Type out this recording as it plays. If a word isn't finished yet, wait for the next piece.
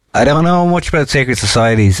I don't know much about secret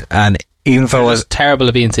societies, and even if I was terrible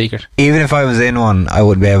at being secret. Even if I was in one, I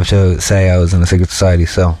wouldn't be able to say I was in a secret society.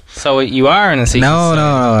 So you are in a secret society?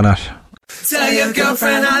 No, not. Tell your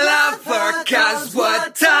girlfriend I love her, 'cause we're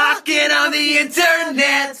talking on the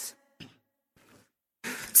internet.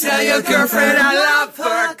 Tell your girlfriend I love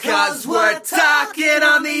her, 'cause we're talking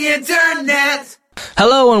on the internet.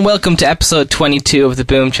 Hello and welcome to episode 22 of the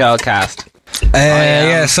Boomchildcast.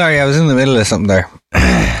 Yeah, sorry, I was in the middle of something there.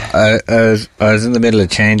 I was in the middle of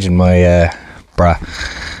changing my bra.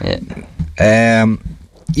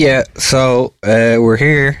 Yeah. So we're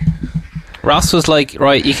here. Ross was like,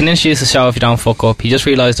 right, you can introduce the show if you don't fuck up. He just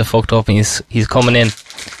realised I fucked up and he's coming in,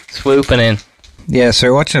 swooping in. Yeah, so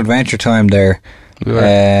we're watching Adventure Time there. We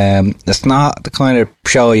were. It's not the kind of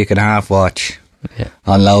show you can half watch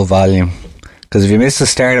on low volume, because if you miss the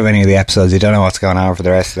start of any of the episodes, you don't know what's going on for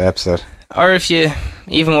the rest of the episode. Or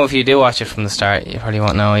even if you do watch it from the start, you probably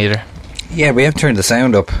won't know either. Yeah, we haven't turned the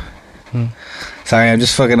sound up. Sorry, I'm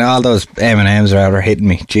just fucking, all those M&Ms are hitting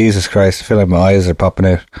me. Jesus Christ, I feel like my eyes are popping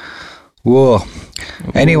out. Whoa.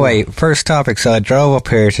 Anyway, first topic. So I drove up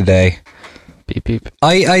here today. Beep beep.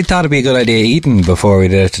 I thought it'd be a good idea eating before we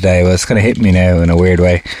did it today. Well, it's going to hit me now in a weird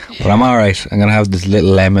way. Yeah. But I'm alright. I'm going to have this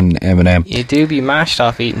little lemon M&M. You do be mashed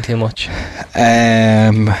off eating too much.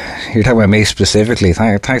 You're talking about me specifically.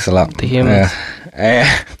 Thanks a lot. The humans.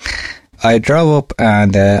 I drove up,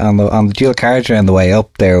 and on the dual carriageway on the way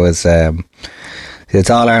up there was... it's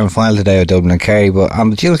all Ireland final today with Dublin and Kerry, but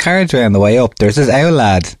on the dual carriageway on the way up, there's this owl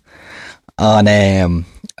lad on a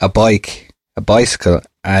bicycle,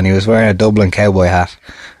 and he was wearing a Dublin cowboy hat.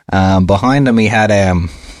 Behind him he had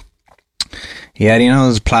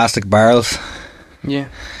those plastic barrels.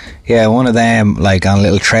 Yeah, one of them, like, on a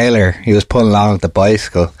little trailer. He was pulling along with the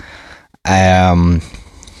bicycle, and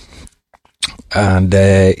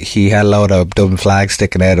he had a load of Dublin flags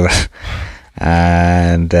sticking out of it,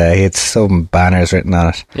 and he had some banners written on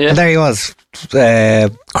it. And there he was,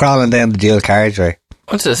 crawling down the dual carriageway.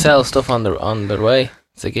 Wants to sell stuff on the way.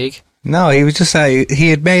 It's a gig. No, he was just he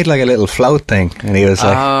had made like a little float thing, and he was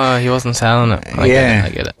like, he wasn't selling it. I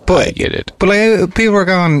get it. But like, people were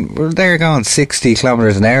going 60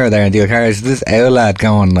 kilometres an hour there in dual carriage. This owl lad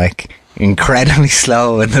going like incredibly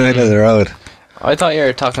slow in the middle of the road. I thought you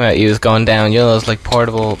were talking about he was going down, those like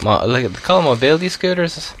portable, like they call them mobility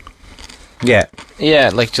scooters. Yeah,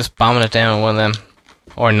 like just bombing it down with one of them,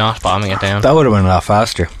 or not bombing it down. That would have been a lot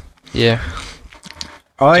faster. Yeah.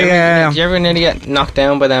 Did you ever nearly get knocked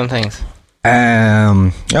down by them things?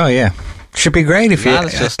 Oh yeah. Should be great if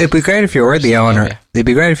it'd be great if you were the owner. It'd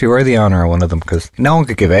be great if you were the owner of one of them, because no one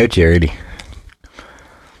could give out to you, really.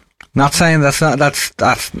 Not saying that's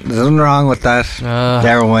there's nothing wrong with that.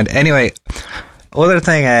 Never mind. Anyway, other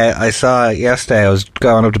thing I saw yesterday, I was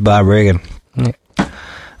going up to Balbriggan,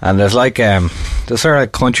 and there's like there's sort of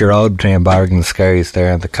like country road between Balbriggan and Skerries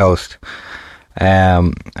there on the coast.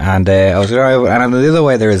 And I was driving, and on the other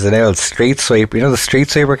way there is an old street sweeper. You know the street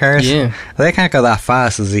sweeper cars? Yeah. They can't go that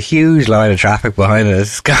fast. There's a huge line of traffic behind it.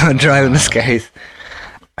 It's going driving the Skerries.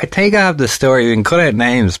 I think I have the story. We can cut out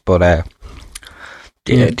names, but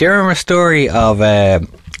do you remember a story of a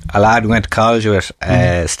lad who went to college with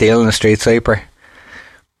stealing a street sweeper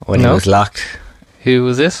when he was locked? Who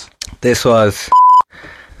was this? This was...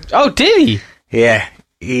 Oh, did he? Yeah.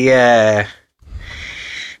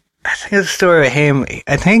 I think it's a story of him.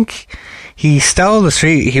 I think he stole the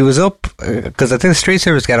street. He was up, because I think the street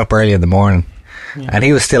sweepers get up early in the morning, and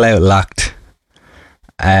he was still out locked,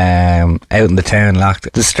 out in the town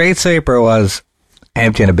locked. The street sweeper was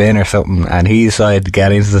emptying a bin or something, and he decided to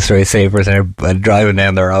get into the street sweepers and driving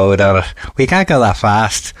down the road on it. We can't go that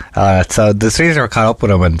fast on it, so the street sweeper caught up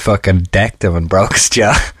with him and fucking decked him and broke his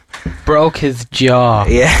jaw. Broke his jaw?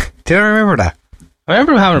 Yeah. Do you remember that? I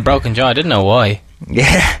remember him having a broken jaw. I didn't know why.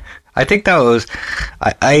 Yeah. I think that was...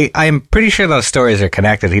 I'm pretty sure those stories are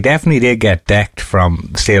connected. He definitely did get decked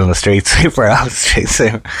from stealing the street sweeper off the street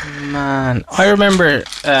sweeper. Man, I remember... do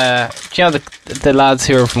you know the lads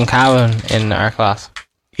who were from Cavan in our class?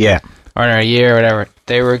 Yeah. Or in our year or whatever.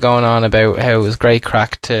 They were going on about how it was great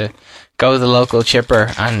crack to go to the local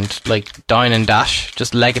chipper and like dine and dash.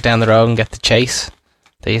 Just leg it down the road and get the chase.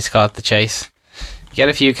 They used to call it the chase. Get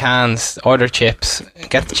a few cans, order chips,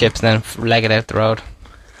 get the chips, and then leg it out the road.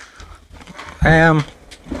 Yeah,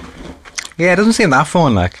 it doesn't seem that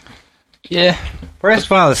fun, like. Yeah. First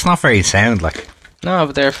of all, it's not very sound, like. No,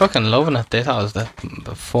 but they're fucking loving it. They thought it was the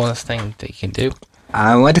funnest thing that you can do.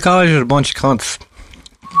 I went to college with a bunch of cunts.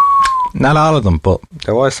 Not all of them, but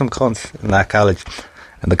there was some cunts in that college.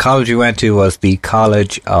 And the college we went to was the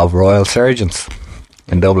College of Royal Surgeons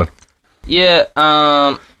in Dublin. Yeah,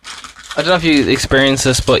 I don't know if you experienced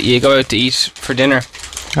this, but you go out to eat for dinner.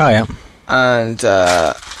 Oh, yeah. And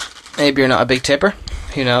maybe you're not a big tipper.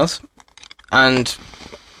 Who knows? And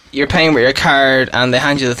you're paying with your card, and they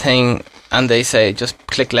hand you the thing, and they say, just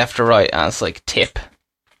click left or right, and it's like, tip.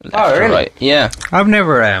 Left or right. Yeah. I've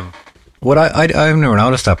never... I've never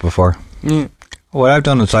noticed that before. What I've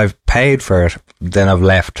done is I've paid for it, then I've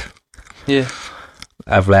left. Yeah.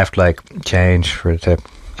 I've left, like, change for the tip.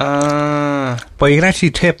 But you can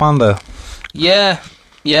actually tip on the... Yeah,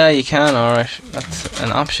 you can, alright. That's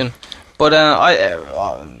an option. But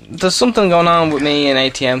there's something going on with me in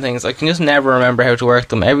ATM things. I can just never remember how to work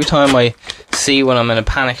them. Every time I see when I'm in a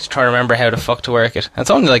panic to try to remember how the fuck to work it.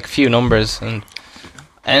 It's only like a few numbers and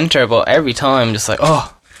enter, but every time just like,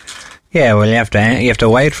 oh. Yeah, well, you have to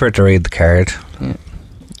wait for it to read the card. Yeah.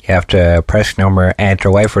 You have to press number,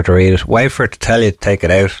 enter, wait for it to read it, wait for it to tell you to take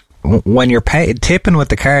it out. When you're tipping with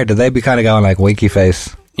the card, do they be kind of going like winky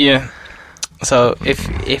face? Yeah. So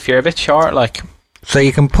if you're a bit short, like... So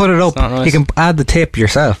you can put it up. Nice. You can add the tip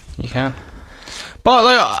yourself. You can. But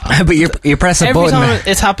like... but you press a button. Every time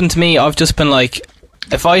it's happened to me, I've just been like...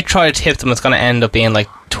 If I try to tip them, it's going to end up being like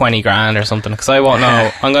 20 grand or something. Because I won't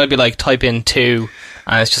know. I'm going to be like, type in 2,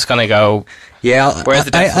 and it's just going to go... Yeah, where's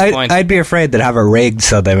the point? I'd be afraid they'd have it rigged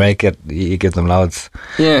so they make it... You give them loads.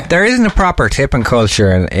 Yeah. There isn't a proper tipping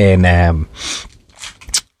culture in Ireland.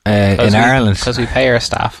 Because we pay our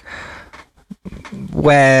staff.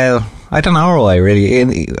 Well, I don't know why,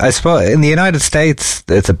 really. I suppose in the United States,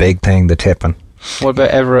 it's a big thing, the tipping. What about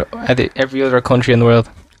every other country in the world?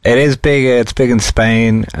 It is big. It's big in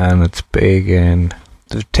Spain, and it's big in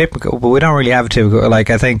the typical. But we don't really have a typical. Like,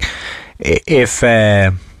 I think if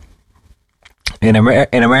in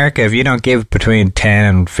America, if you don't give between 10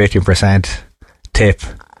 and 15% tip,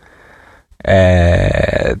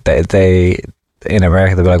 they in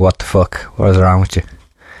America they'll be like, "What the fuck? What is wrong with you?"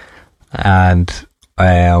 And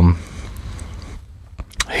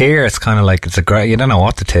here it's kind of like it's a great. You don't know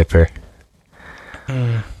what to tip here.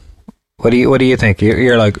 What do you think?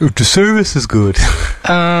 You're like, the service is good.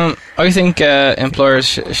 I think employers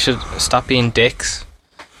should stop being dicks,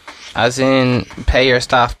 as in pay your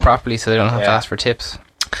staff properly so they don't have to ask for tips.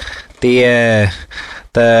 The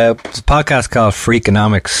podcast called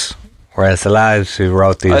Freakonomics, where it's the lads who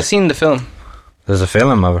wrote these. I've seen the film. There's a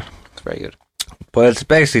film of it. It's very good. But it's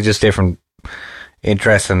basically just different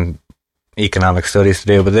interesting economic studies to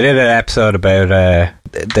do. But they did an episode about,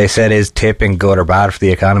 they said, is tipping good or bad for the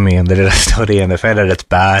economy? And they did a study and they found out it's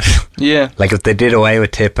bad. Yeah. Like if they did away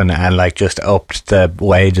with tipping and like just upped the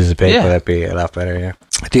wages of people, that'd be a lot better, yeah.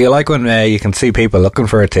 Do you like when you can see people looking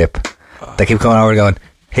for a tip? They keep coming over going,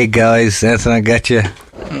 "Hey guys, anything I get you?"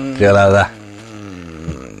 Do you love that?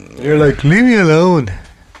 You're like, leave me alone.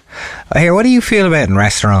 I hear. What do you feel about in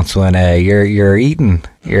restaurants when you're eating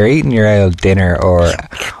your old dinner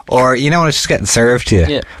or you know when it's just getting served to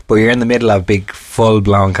you, but you're in the middle of a big full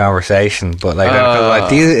blown conversation, but like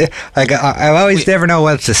I always never know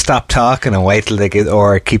whether to stop talking and wait till they get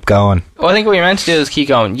or keep going. Well, I think what you're meant to do is keep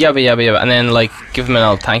going, yabba, and then like give them an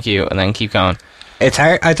old thank you and then keep going. It's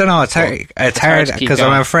hard. I don't know. It's hard because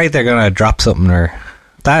I'm afraid they're gonna drop something or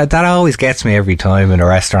that always gets me every time in a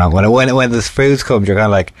restaurant when this food comes. You're kind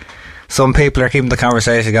of like. Some people are keeping the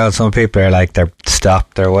conversation going. Some people are like they're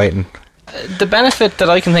stopped. They're waiting. The benefit that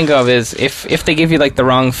I can think of is if they give you like the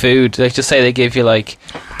wrong food, like just say they give you like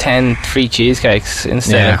 10 free cheesecakes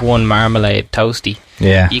instead of one marmalade toasty.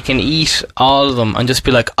 Yeah, you can eat all of them and just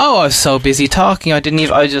be like, "Oh, I was so busy talking. I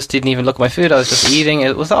just didn't even look at my food. I was just eating.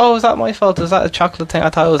 It was was that my fault? Was that a chocolate thing? I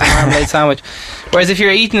thought it was a marmalade sandwich." Whereas if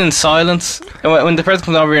you're eating in silence, when the person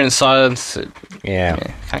comes over, you're in silence. Yeah,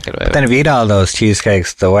 can't get away. But then if you eat all those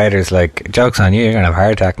cheesecakes, the waiter's like, "Joke's on you. You're gonna have a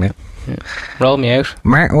heart attack now." Yeah. Roll me out.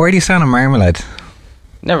 Where do you stand on marmalade?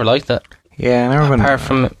 Never liked that. Yeah, never been. Apart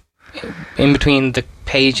from in between the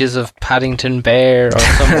pages of Paddington Bear or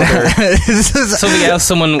something else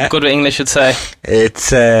someone good with English should say. It's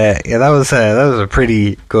that was a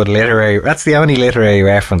pretty good literary. That's the only literary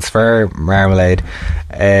reference for marmalade.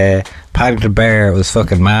 Paddington Bear was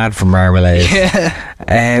fucking mad for marmalade.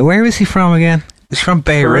 Yeah. Where was he from again? He's from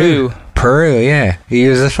Beirut. Peru, yeah. He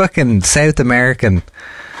was a fucking South American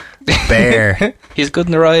bear. He's good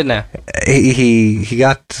in the ride now. He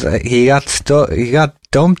got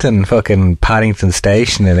dumped in fucking Paddington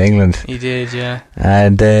Station in England. He did, yeah.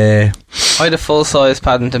 And I had a full size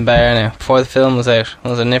Paddington Bear now before the film was out. It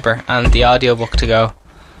was a nipper and the audiobook to go.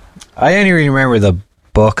 I only really remember the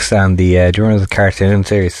books and the do you remember the cartoon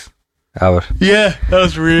series of it? Yeah, that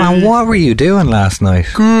was really. Man, what were you doing last night?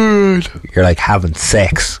 Good. You're like having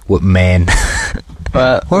sex with men.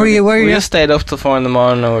 Well, where were you? We just stayed up till 4 in the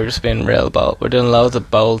morning and we're just being real bold. We're doing loads of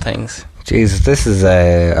bold things. Jesus, this is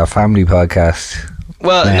a family podcast.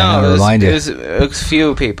 Well, no, it was a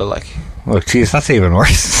few people, like. Oh, jeez, that's even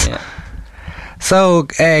worse. Yeah. So,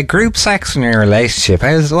 group sex in your relationship,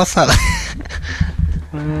 what's that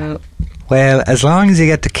like? Well, as long as you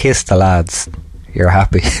get to kiss the lads, you're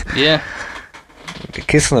happy. Yeah.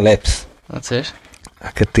 Kissing the lips. That's it.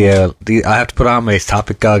 I get I have to put on my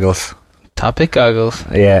topic goggles. Topic goggles?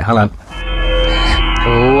 Yeah, hold on.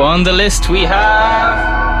 Oh, on the list we have...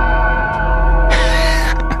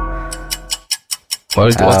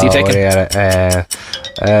 What's he taking? Yeah,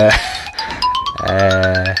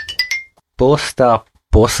 bus stop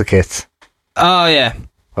biscuits. Oh yeah.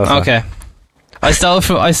 Okay. I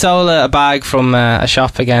stole a bag from a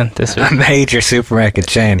shop again this week. A major supermarket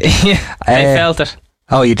chain. Yeah, I felt it.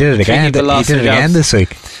 Oh, you did it again. You did it again this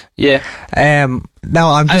week. Yeah.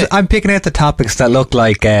 No, I'm picking out the topics that look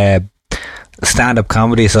like stand-up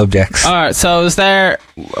comedy subjects. All right. So I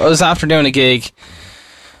was after doing a gig,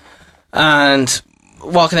 and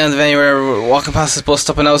walking down the venue, we were walking past this bus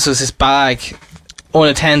stop, and also was this bag,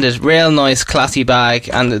 unattended, real nice, classy bag,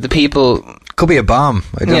 and the people... Could be a bomb.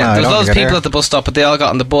 I don't know. There was loads of people at the bus stop, but they all got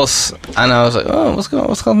on the bus, and I was like, oh, what's going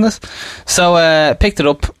on this? So, picked it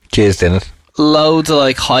up. Jizzed in it. Loads of,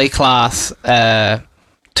 like, high-class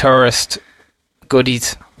tourist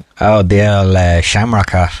goodies. Oh, the old shamrock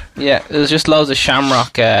hat. Yeah, it was just loads of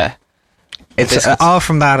shamrock it's all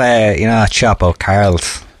from that, that shop,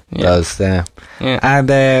 Carl's. Yeah. Yeah. And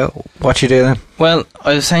what you doing? Well,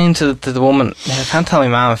 I was saying to the woman, I can't tell my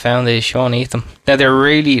mum I found these, she won't eat them. Now they're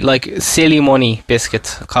really like silly money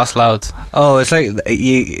biscuits, cost loads. Oh, it's like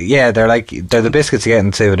they're the biscuits you get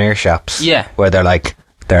in souvenir shops. Yeah, where they're like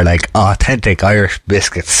authentic Irish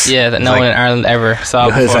biscuits. Yeah, that no one in Ireland ever saw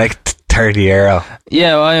before. It was like €30.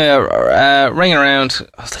 Yeah, well, ringing around,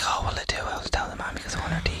 I was like, oh, will I do? I was telling the mum because I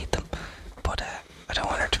want her to eat them, but I don't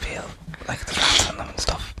want her to feel like the fats on them and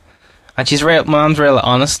stuff. And my mum's real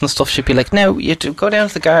honest and stuff. She'd be like, no, you have to go down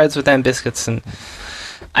to the guards with them biscuits. And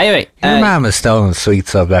anyway, your mum has stolen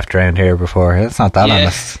sweets I've left around here before. It's not that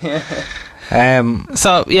honest. Yeah.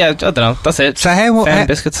 So yeah, I don't know. That's it. So how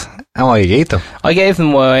biscuits? And why you eat them? I gave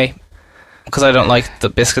them away because I don't like the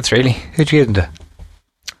biscuits really. Who'd you give them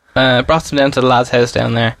to? Brought them down to the lad's house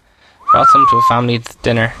down there. Brought some to a family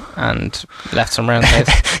dinner and left some around the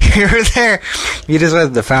house. You were there. You just went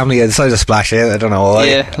to the family and decided to splash out. I don't know why.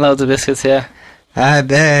 Yeah, loads of biscuits, yeah.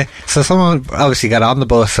 And so someone obviously got on the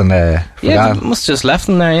bus and yeah, they must have just left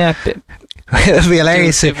them there, yeah. It'd be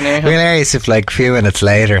hilarious if like a few minutes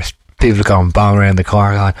later people come bombing around the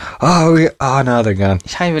corner going, oh no, they're gone. You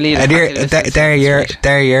can't believe it.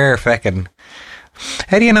 They're your fucking...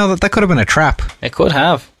 How do you know that could have been a trap? It could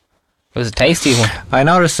have. It was a tasty one. I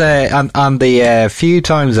noticed on the few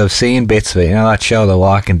times I've seen bits of it, that show The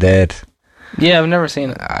Walking Dead. Yeah, I've never seen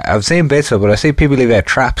it. I've seen bits of it, but I see people leave out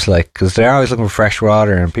traps, like, because they're always looking for fresh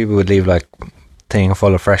water, and people would leave like a thing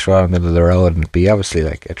full of fresh water in the middle of the road, and it'd be obviously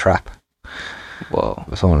like a trap. Whoa!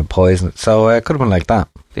 Someone would poison it, so it could have been like that.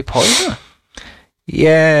 They poison it?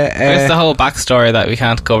 Yeah. It's the whole backstory that we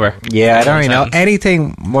can't cover. Yeah, I don't really know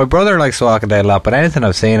anything. My brother likes The Walking Dead a lot, but anything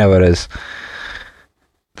I've seen of it is.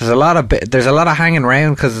 There's a lot of hanging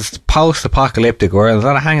around because it's post-apocalyptic world. There's a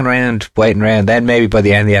lot of hanging around, waiting around. Then maybe by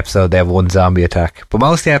the end of the episode they have one zombie attack. But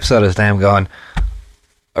most of the episode is them going,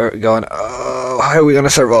 oh, how are we going to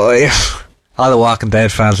survive? All the Walking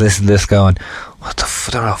Dead fans listen to this going, what the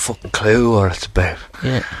I don't have a fucking clue what it's about.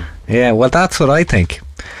 Yeah. Yeah, well that's what I think.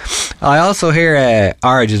 I also hear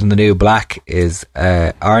Orange is the New Black is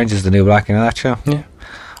Orange is the New Black, you know that show? Yeah.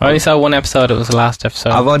 I only saw one episode. It was the last episode.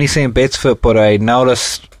 I've only seen bits of it, but I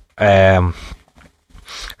noticed there's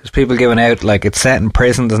people giving out like it's set in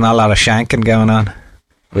prison. There's not a lot of shanking going on,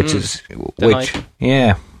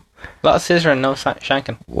 yeah, a lot of scissoring, no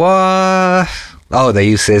shanking. What? Oh, they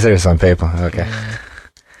use scissors on people. Okay,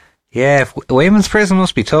 yeah. Women's prison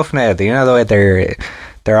must be tough now. You know the way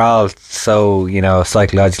they're all so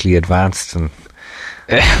psychologically advanced and.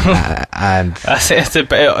 And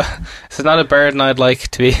it's not a burden I'd like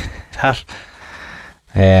to be at.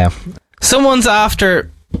 Yeah. Someone's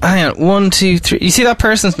after. Hang on, 1, 2, 3. You see that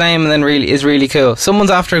person's name, and then is really cool. Someone's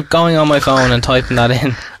after going on my phone and typing that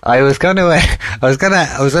in. I was gonna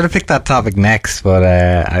pick that topic next, but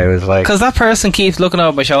I was like, because that person keeps looking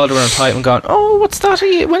over my shoulder when I'm typing, going, "Oh, what's that?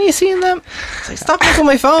 When are you seeing them?" It's like, stop looking at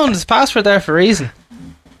my phone. There's a password there for a reason.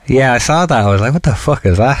 Yeah, I saw that. I was like, what the fuck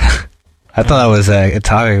is that? I thought it was a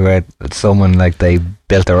topic where someone like they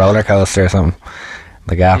built a roller coaster or something.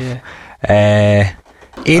 The Gap. Yeah.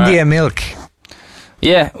 India milk.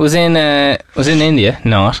 Yeah, was in India,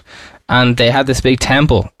 not, and they had this big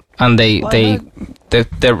temple, and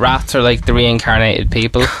the rats are like the reincarnated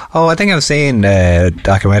people. Oh, I think I've seen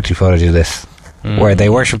documentary footage of this where they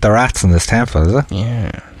worship the rats in this temple, is it?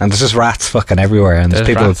 Yeah. And there's just rats fucking everywhere, and there's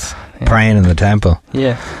people rats, praying in the temple.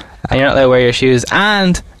 Yeah. And you're not allowed to wear your shoes.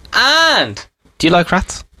 And do you like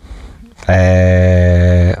rats?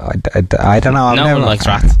 I don't know. No one likes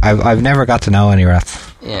rats. I've never got to know any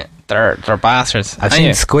rats. Yeah, they're bastards. I've seen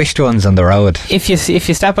squished ones on the road. If you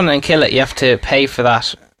step on it and kill it, you have to pay for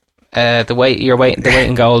that. The weight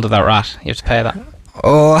in gold of that rat. You have to pay that.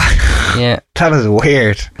 Oh, yeah, that is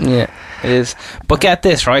weird. Yeah, it is. But get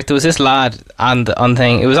this, right? There was this lad on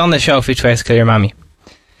thing. It was on the show 50 Ways to Kill Your Mammy.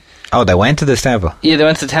 Oh, they went to this temple? Yeah, they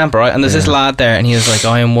went to the temple, right? And there's this lad there, and he was like,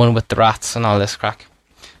 I am one with the rats and all this crack.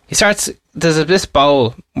 There's this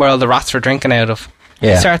bowl where all the rats were drinking out of.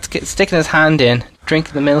 Yeah. He starts sticking his hand in,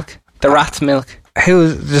 drinking the milk, the rat's milk.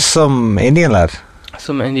 Who's just some Indian lad?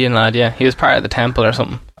 Some Indian lad, yeah. He was part of the temple or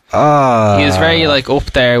something. Oh. He was very, like, up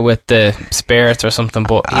there with the spirits or something,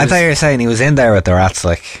 but... I thought you were saying he was in there with the rats,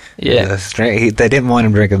 like... Yeah. They didn't mind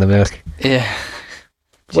him drinking the milk. Yeah.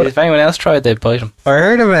 Jeez, if anyone else tried, they'd bite him. I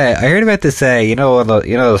heard about this, you know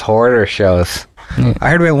those hoarder shows? Yeah. I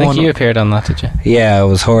heard about one... I think you appeared on that, did you? Yeah, I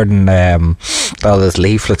was hoarding all those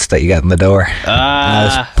leaflets that you get in the door.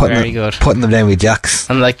 Ah, very good. Putting them down with jacks.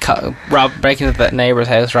 And, like, breaking into that neighbour's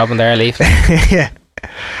house, robbing their leaflets. Yeah.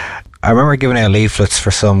 I remember giving out leaflets for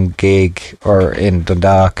some gig or in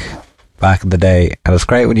Dundalk back in the day, and it's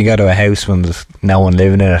great when you go to a house when there's no one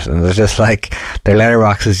living in it, and there's just like their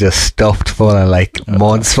letterbox is just stuffed full of like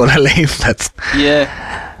months full of leaflets.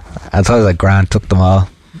 Yeah. And so I was like, Grant took them all.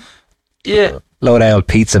 Yeah. Load of old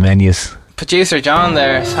pizza menus. Producer John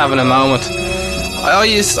there is having a moment.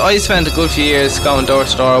 I spent a good few years going door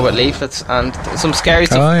to door with leaflets, and some scary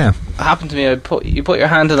stuff happened to me. You put your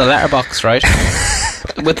hand in the letterbox, right?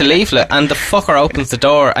 With the leaflet, and the fucker opens the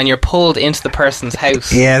door and you're pulled into the person's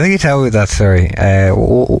house. Yeah, I think you told me that story. Yeah,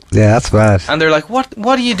 that's bad. And they're like, what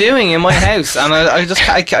are you doing in my house? And I just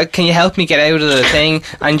can you help me get out of the thing?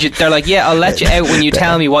 And they're like, yeah, I'll let you out when you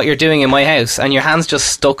tell me what you're doing in my house. And your hand's just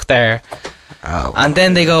stuck there. Oh. And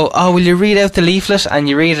then they go, oh, will you read out the leaflet? And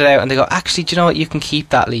you read it out, and they go, actually, do you know what, you can keep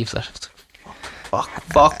that leaflet. Fuck.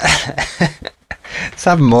 It's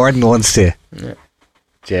happened more than once to you. Yeah.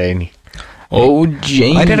 Janie. Oh,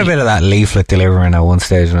 Jamie. I did a bit of that leaflet delivering at one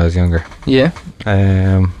stage when I was younger. Yeah.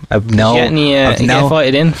 Did you get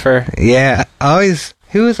invited in for... Yeah,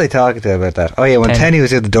 who was I talking to about that? Oh yeah, when Tenny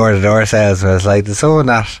was in the door-to-door sales, I was like, there's someone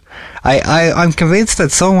that... I'm convinced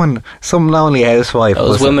that some lonely housewife...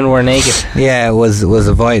 Those women were naked. Yeah, was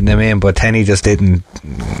inviting them in, but Tenny just didn't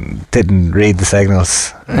read the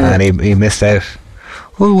signals, and he missed out.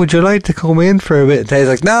 Well, would you like to come in for a bit? And he's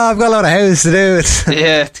like, no, I've got a lot of house to do.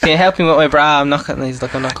 Yeah, can you help me with my bra? I'm not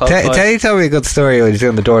qualified. Teddy told me a good story when he was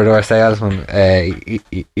doing the door-to-door salesman.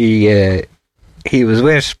 He was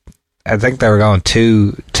with, I think they were going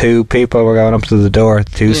two people were going up to the door,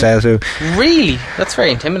 two salesmen. Really? That's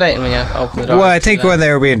very intimidating when you open the door. Well, I think when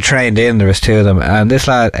they were being trained in, there was two of them, and this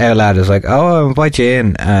our lad was like, oh, I'll invite you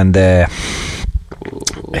in, and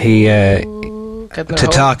he to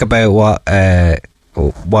talk about what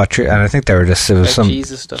and I think they were it was some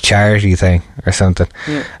charity thing or something,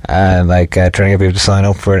 and like trying to get people to sign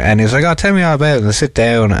up for it, and he was like, oh, tell me all about it, and they sit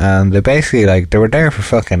down, and they basically like they were there for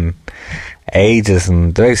fucking ages,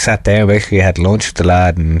 and they sat down, basically had lunch with the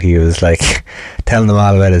lad, and he was like telling them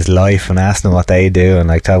all about his life and asking them what they do, and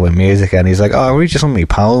like talking about music, and he's like, oh, I'll read you some of my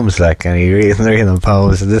poems, like, and he reading them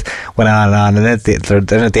poems, and this went on, and then at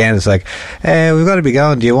the end it's like, we've got to be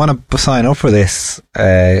going, do you want to sign up for this?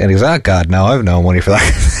 And he was like, oh god, no, I have no money for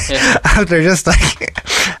that. After just like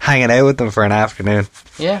hanging out with them for an afternoon.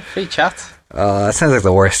 Yeah, free chat. That sounds like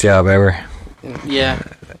the worst job ever. Yeah.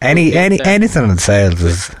 Anything in sales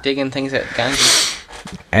is digging things out Ganges.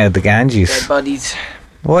 The Ganges. Dead bodies.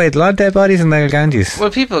 Wait, a lot of dead bodies in the Ganges. Well,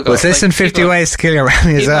 people go. Was this in 50 Ways to Kill Your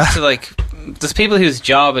Mammy as well? There's people whose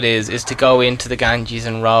job it is to go into the Ganges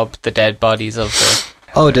and rob the dead bodies of the.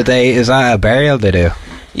 Oh, is that a burial they do?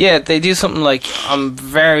 Yeah, they do something like, I'm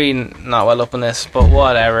very not well up on this, but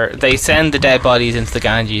whatever. They send the dead bodies into the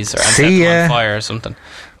Ganges or set them on fire or something.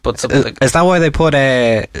 But is that why they put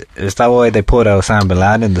Osama bin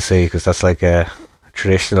Laden in the sea? Because that's like a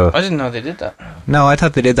traditional. I didn't know they did that. No, I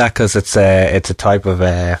thought they did that because it's a type of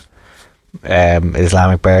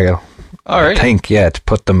Islamic burial. Oh, really? I think, yeah, to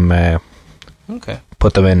put them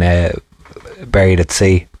put them in buried at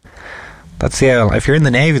sea. That's the if you're in the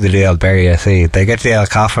Navy, they do bury at sea. They get the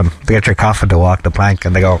coffin. They get your coffin to walk the plank,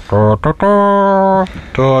 and they go and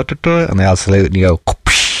they all salute, and you go.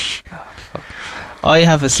 I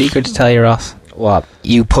have a secret to tell you, Ross. What?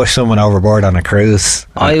 You push someone overboard on a cruise?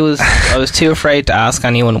 I was too afraid to ask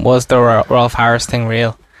anyone, was the Rolf Harris thing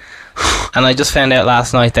real? And I just found out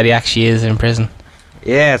last night that he actually is in prison.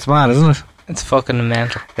 Yeah, it's mad, isn't it? It's fucking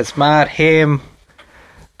mental. It's mad. Him.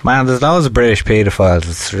 Man, there's loads of British paedophiles.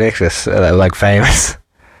 It's ridiculous. Like, famous.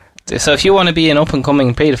 So if you want to be an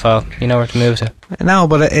up-and-coming paedophile, you know where to move to. No,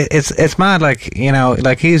 but it's mad, like, you know,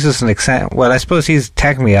 like, he's just an example. Well, I suppose he's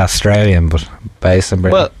technically Australian, but based in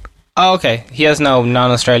Britain. Well, oh, okay. He has no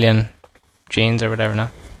non-Australian genes or whatever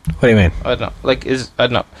now. What do you mean? I don't know. Like, I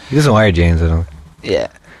don't know. He doesn't wear jeans, I don't. Yeah.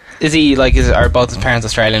 Is he, like, are both his parents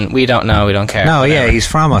Australian? We don't know, we don't care. No, whatever. yeah, he's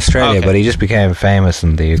from Australia, Okay. but he just became famous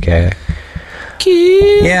in the UK.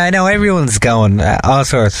 Yeah, I know, everyone's going, all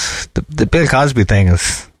sorts. The Bill Cosby thing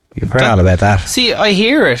is... You've heard all about that. See, I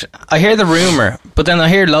hear it. I hear the rumour, but then I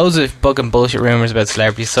hear loads of fucking bullshit rumours about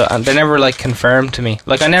celebrities, so and they're never, like, confirmed to me.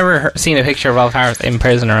 Like, I never seen a picture of Rolf Harris in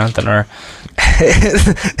prison or anything, or...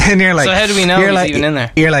 And you're like... So how do we know he's even in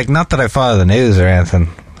there? You're like, not that I follow the news or anything,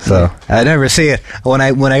 so I never see it. When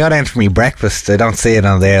I go down for my breakfast, I don't see it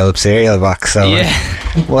on the old cereal box, so yeah.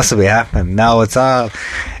 What's to be happening? No, it's all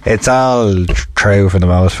true for the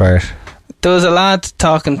most part. There was a lad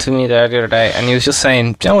talking to me there the other day, and he was just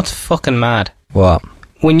saying, do you know what's fucking mad? What?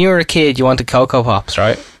 When you were a kid, you wanted Cocoa Pops,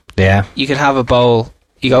 right? Yeah. You could have a bowl,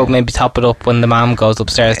 you go maybe top it up when the mum goes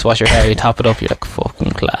upstairs to wash your hair, you top it up, you're like,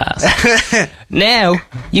 fucking class. Now,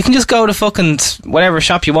 you can just go to fucking whatever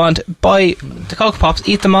shop you want, buy the Cocoa Pops,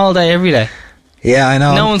 eat them all day, every day. Yeah, I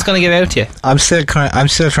know. No one's going to give out to you. I'm still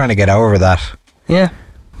trying to get over that. Yeah.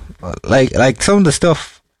 Like some of the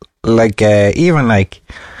stuff, like, even like...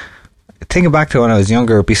 Thinking back to when I was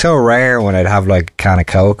younger, it'd be so rare when I'd have like a can of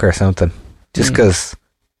Coke or something. Just because,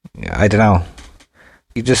 I don't know.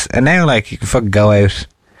 And now like you can fucking go out.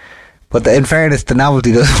 But in fairness, the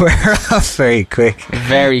novelty does wear off very quick.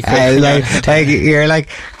 Very quick. You're like,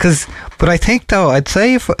 but I think though, I'd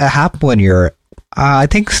say if it happened when you're, I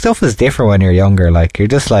think stuff is different when you're younger. Like you're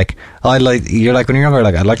just like, you're like when you're younger,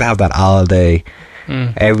 like I'd like to have that all day.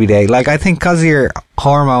 Every day. Like I think because your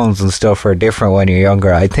hormones and stuff are different when you're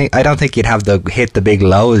younger, I don't think you'd have hit the big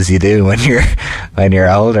lows you do when you're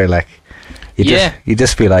older. Like you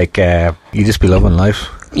just be like you just be loving life.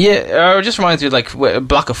 Yeah, it just reminds me of like a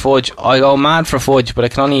block of fudge. I go mad for fudge, but I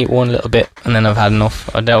can only eat one little bit and then I've had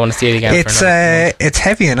enough. I don't want to see it again. It's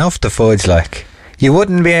heavy enough, the fudge. Like you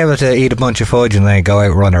wouldn't be able to eat a bunch of fudge and then go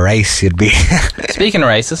out and run a race. You'd be Speaking of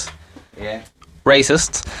races, yeah.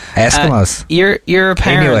 Racists, Eskimos, your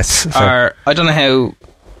parents Inuits, are, I don't know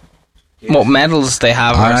what medals they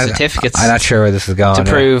have or certificates. I'm not sure where this is going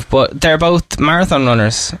to prove, but they're both marathon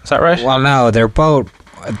runners. Is that right? Well, no, they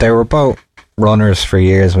were both runners for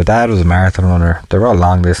years. My dad was a marathon runner. They were all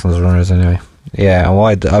long distance runners anyway. Yeah, and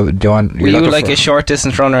why do you want? Were you like a short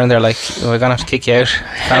distance runner, and they're like, "We're gonna have to kick you out,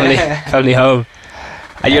 family home,"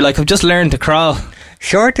 and you're like, "I've just learned to crawl."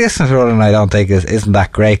 Short distance running, I don't think isn't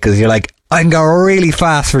that great because you're like, I can go really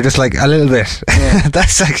fast for just like a little bit. Yeah.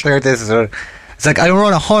 That's like short distance running. It's like I can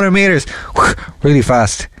run 100 meters really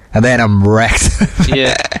fast and then I'm wrecked.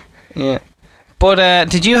 Yeah. But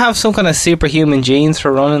did you have some kind of superhuman genes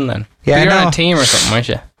for running then? Yeah, you're on a team or something, weren't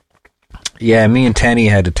you? Yeah, me and Tenny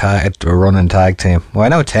had a running tag team. Well, I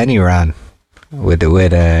know Tenny ran with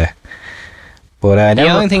but the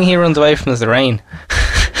only thing he runs away from is the rain.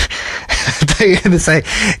 You're going to say,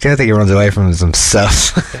 do you think he runs away from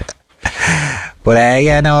himself? But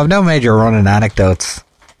yeah, no, I've no major running anecdotes.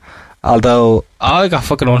 Although I got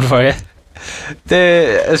fucking one for you.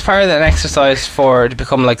 As part of an exercise to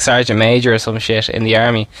become like sergeant major or some shit in the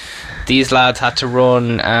army, these lads had to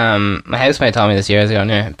run. My housemate told me this years ago.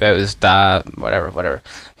 About his dad, whatever.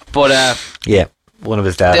 But yeah, one of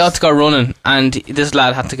his dads. They had to go running, and this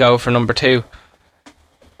lad had to go for number 2.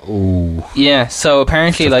 Ooh. Yeah, so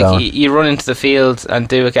apparently like you run into the field and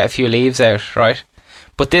get a few leaves out, right?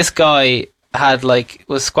 But this guy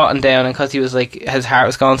was squatting down, and because he was like, his heart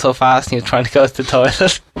was going so fast and he was trying to go to the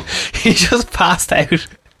toilet, he just passed out.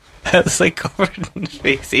 It was like covered in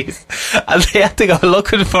feces, and they had to go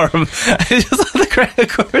looking for him. He was just on the ground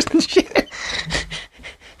covered in shit.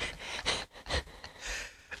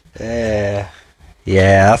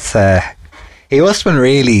 Yeah, that's he must have been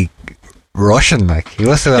really Russian, like he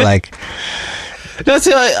must have been like. No,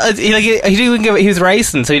 so, he didn't give it. He was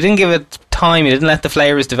racing, so he didn't give it time. He didn't let the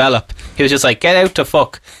flavours develop. He was just like, get out to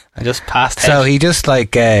fuck, and just passed out. So he just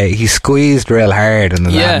like he squeezed real hard and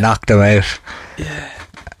then that knocked him out. Yeah,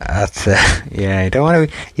 that's yeah. You don't want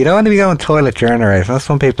to be going toilet during a race. That's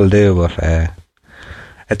some people do, but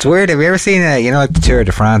it's weird. Have you ever seen like the Tour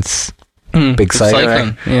de France big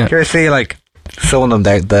cycling? Yeah. Do you ever see like some of them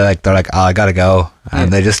they're like, oh, I gotta go,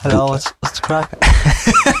 and they just hello, what's the crack?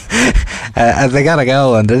 and they gotta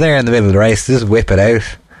go, and they're there in the middle of the race. They just whip it out.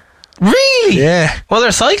 Really? Yeah. Well,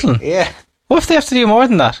 they're cycling. Yeah. What if they have to do more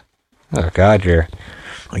than that? Oh God, you're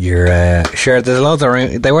sure. There's loads of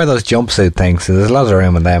room. They wear those jumpsuit things, so there's loads of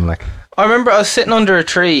room in them. Like, I remember I was sitting under a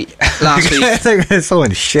tree last week, they're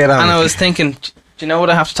throwing shit on. and I was thinking, do you know what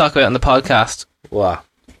I have to talk about on the podcast? What?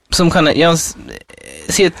 Some kind of,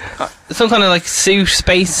 some kind of like suit,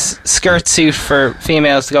 space skirt suit for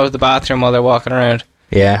females to go to the bathroom while they're walking around.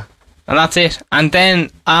 Yeah. And that's it. And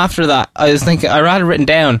then after that, I was thinking, I had it written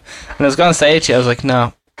down, and I was going to say it to you. I was like,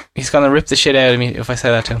 no, he's going to rip the shit out of me if I say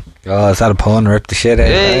that to him. Oh, is that a pun? Rip the shit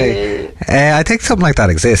out? I think something like that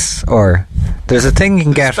exists. Or there's a thing you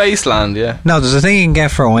can get. Spaceland, yeah. No, there's a thing you can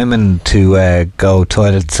get for women to go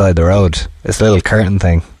toilet side the road. It's a little curtain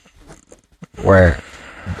thing. Where,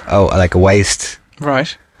 like a waist.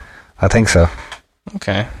 Right. I think so.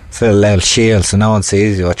 Okay. It's a little shield so no one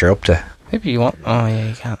sees you what you're up to. Maybe you want. Oh yeah,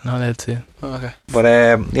 you can't. Not allowed to. Oh, okay. But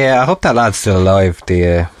yeah, I hope that lad's still alive.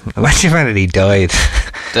 Imagine when he died.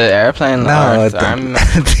 The airplane. No, the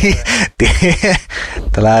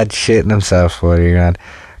lad shitting himself while you're on.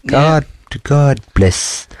 God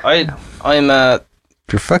bless. I'm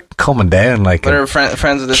you're fucking coming down like we're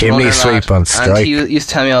friends with this chimney sweep lad, on strike. And he used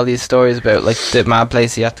to tell me all these stories about like the mad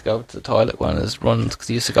place he had to go to the toilet when his runs, because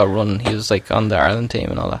he used to go running. He was like on the Ireland team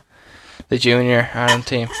and all that, the junior Ireland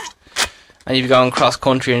team. And you'd be going cross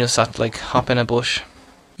country and just have to like hop in a bush.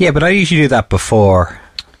 Yeah, but I usually do that before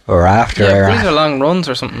or after. Yeah, these are long runs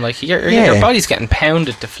or something. Like your body's getting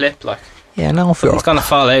pounded to flip. Like, yeah, no, if it's gonna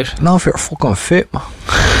fall out. No, if you're fucking fit,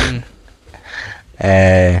 man.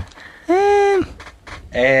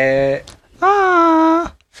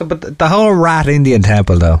 So, but the whole rat Indian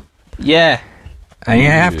temple, though. Yeah. And you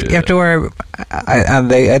have to wear,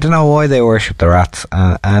 and I don't know why they worship the rats,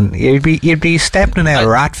 and you'd be stepping out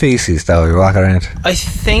rat feces though. You're walking around. I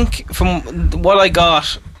think from what I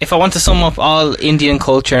got, if I want to sum up all Indian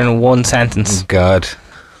culture in one sentence, God,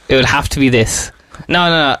 it would have to be this.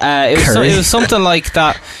 No. It was something like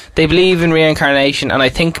that. They believe in reincarnation, and I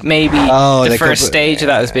think maybe the first stage of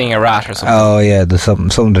that is being a rat or something. Oh yeah, there's something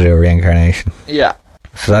to do with reincarnation. Yeah.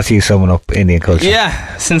 So that's you summing up Indian culture.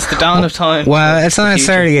 Yeah, since the dawn of time. Well, it's not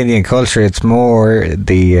necessarily Indian culture. It's more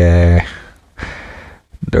the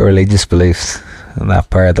religious beliefs in that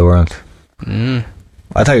part of the world. I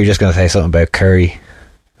thought you were just going to say something about curry.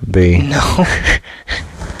 No.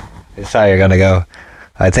 It's how you're going to go.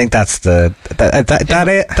 I think that's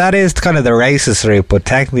that is kind of the racist route, but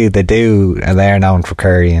technically they are known for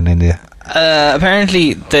curry in India.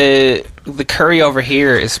 Apparently the curry over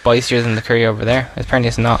here is spicier than the curry over there. Apparently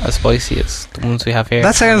it's not as spicy as the ones we have here.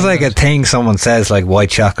 That sounds like a thing someone says, like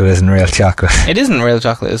white chocolate isn't real chocolate. It isn't real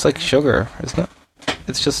chocolate. It's like sugar, isn't it?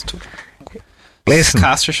 It's just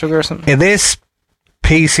castor sugar or something. In this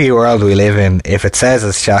PC world we live in, if it says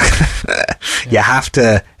it's chocolate, you have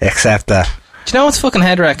to accept that. Do you know what's fucking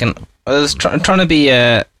head wrecking? I was trying to be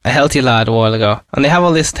a healthy lad a while ago, and they have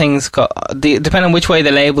all these things called, depending on which way they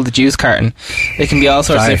label the juice carton, it can be all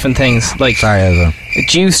sorts of different things, like a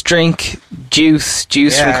juice drink, juice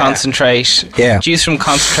from concentrate, juice from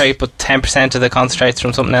concentrate, but 10% of the concentrate's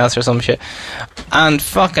from something else or some shit, and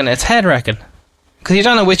fucking it's head wrecking, because you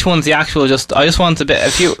don't know which one's the actual. I just want a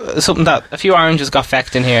few oranges got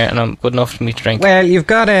fecked in here, and I'm good enough for me to drink. Well, you've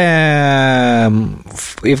got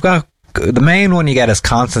the main one you get is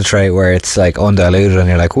concentrate, where it's like undiluted, and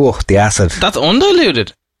you're like, whoa, the acid. That's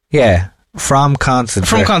undiluted? Yeah, from concentrate.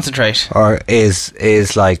 From concentrate. Or is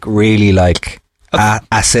like really like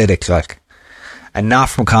acidic, like. And not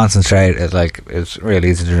from concentrate, it's really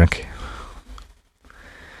easy to drink.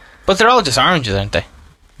 But they're all just oranges, aren't they?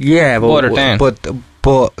 Yeah, watered down. But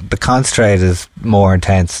the concentrate is more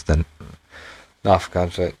intense than not from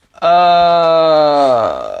concentrate.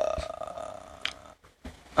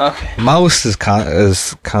 Okay. Most is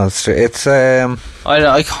concentrate. It's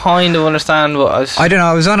I kind of understand what I don't know.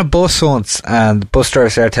 I was on a bus once, and the bus driver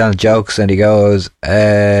started telling jokes, and he goes,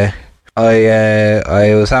 I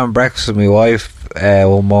was having breakfast with my wife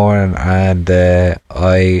one morning, and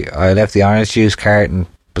I left the orange juice carton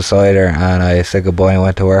beside her, and I said goodbye and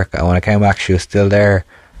went to work, and when I came back she was still there,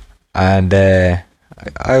 and I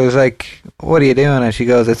was like, what are you doing? And she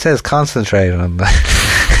goes, it says concentrate on the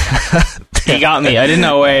You got me. I didn't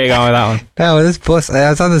know where you're going with that one. No, this bus, I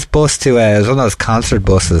was on this bus to it was one of those concert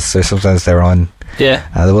buses, so sometimes they run. Yeah.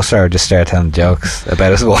 And the bus driver just started telling jokes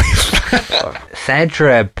about his wife.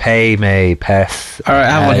 Centra pay me pes. Alright, I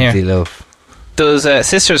have one here. Love. There's a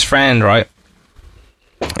sister's friend, right?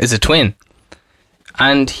 Is a twin.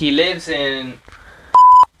 And he lives in...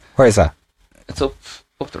 Where is that? It's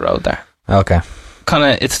up the road there. Okay.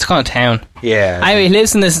 It's kind of town. Yeah. Anyway, he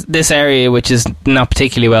lives in this area which is not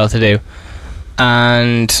particularly well to do,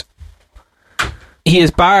 and he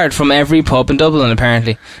is barred from every pub in Dublin.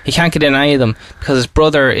 Apparently, he can't get in any of them because his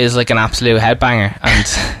brother is like an absolute headbanger and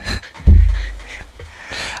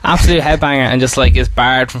just like is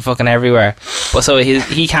barred from fucking everywhere. But so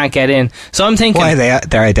he can't get in. So I'm thinking, why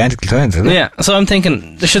they're identical twins, isn't it? Yeah. So I'm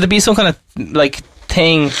thinking, should there be some kind of like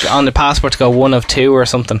thing on the passport to go 1 of 2 or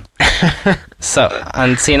something? So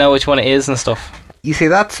you know which one it is and stuff. You see,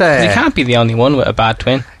 that's you can't be the only one with a bad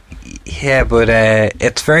twin. Yeah, but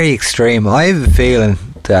it's very extreme. I have a feeling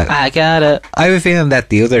that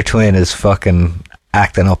the other twin is fucking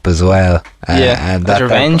acting up as well. And that's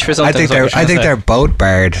revenge for something. I think they're both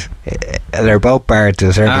barred. They're both barred to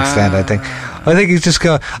a certain extent. I think he's just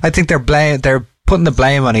go. I think they're putting the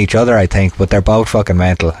blame on each other. I think, but they're both fucking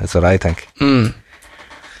mental. That's what I think. What do you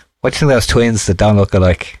think of those twins that don't look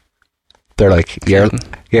alike? They're like you're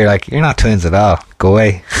not twins at all. Go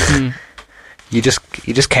away. You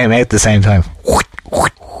just came out at the same time.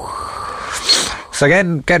 So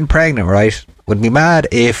getting pregnant, right? Would be mad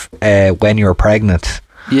if when you were pregnant,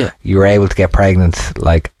 you were able to get pregnant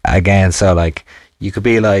like again. So like you could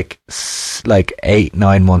be like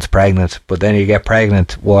 8-9 months pregnant, but then you get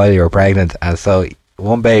pregnant while you're pregnant, and so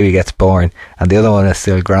one baby gets born and the other one is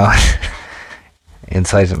still growing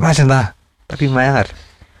inside. Imagine that. That'd be mad.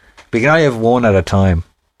 But you can only have one at a time,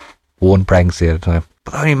 one pregnancy at a time.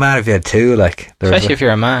 But that'd be mad if you had 2. Like, especially if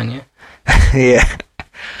you're a man, yeah. Yeah.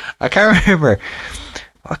 I can't remember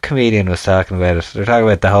what comedian was talking about it. They're talking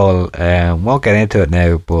about the whole won't get into it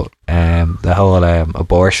now, but the whole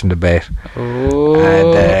abortion debate. Oh,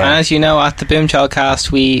 and as you know, at the Boomchildcast,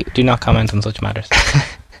 we do not comment on such matters.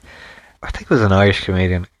 I think it was an Irish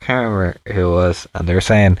comedian. I can't remember who it was, and they were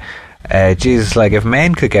saying, Jesus, like if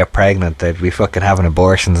men could get pregnant, they'd be fucking having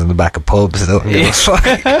abortions in the back of pubs.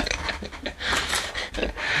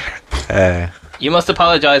 You must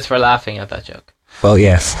apologise for laughing at that joke. Well,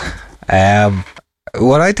 yes.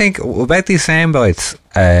 What I think about these soundbites,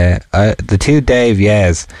 the 2 Dave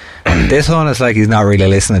Yes, this one is like he's not really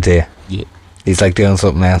listening to you. Yeah. He's like doing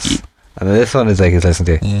something else. Yeah. And this one is like he's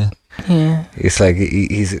listening to you. Yeah. Yeah. It's like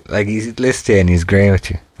he's listening to you and he's agreeing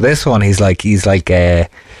with you. This one he's like doing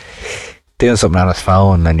something on his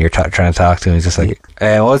phone and you're trying to talk to him. He's just like,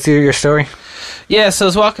 what's your story? Yeah, so I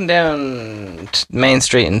was walking down Main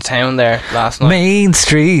Street in town there last night. Main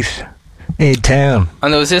Street in town.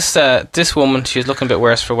 And there was this woman, she was looking a bit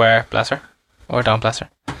worse for wear, bless her. Or don't bless her.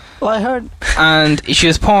 Well, I heard. And she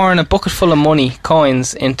was pouring a bucket full of money,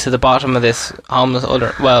 coins, into the bottom of this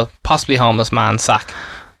possibly homeless man's sack.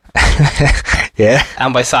 Yeah.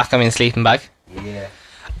 And by sack I mean sleeping bag. Yeah.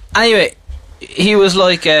 Anyway, he was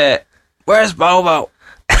like, where's Bobo?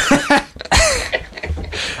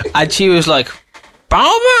 And she was like,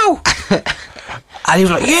 Bobo? And he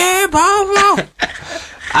was like, yeah, Bobo.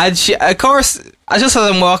 And she, of course, just as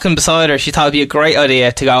I'm walking beside her, she thought it'd be a great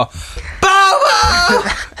idea to go, Bobo!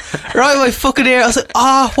 Right in my fucking ear. I was like,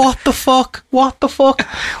 what the fuck? What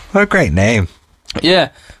a great name.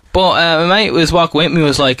 Yeah. But my mate was walking with me,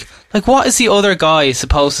 was like, what is the other guy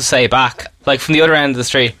supposed to say back? Like, from the other end of the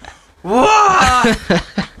street. What?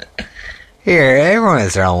 Here, everyone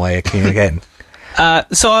has their own way of communicating.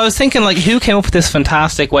 So I was thinking, like, who came up with this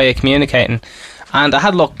fantastic way of communicating? And I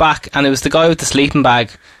had looked back, and it was the guy with the sleeping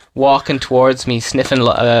bag walking towards me, sniffing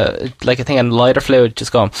like a thing of lighter fluid,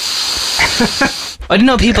 just going. I didn't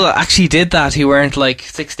know people actually did that who weren't like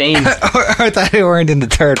 16. Or that who weren't in the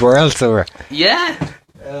third world somewhere. Yeah.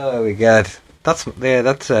 Oh my god. That's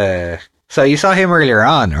so you saw him earlier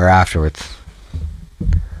on or afterwards?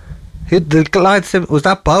 Was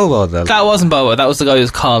that Bobo though? That wasn't Bobo, that was the guy who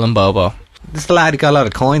was calling Bobo. This is the lad who got a lot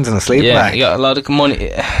of coins in a sleeping bag. Yeah, he got a lot of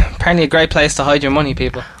money. Apparently a great place to hide your money,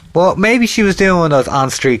 people. Well, maybe she was doing one of those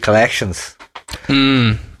on-street collections.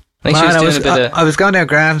 I think she was doing a bit of... I was going down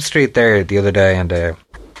Graham Street there the other day, and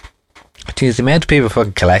geez, the amount of people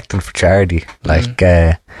fucking collecting for charity, like,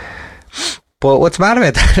 but what's mad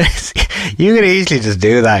about that is you could easily just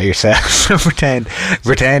do that yourself and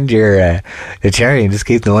pretend you're a charity and just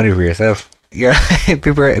keep the money for yourself. You're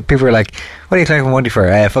people are like, what are you collecting money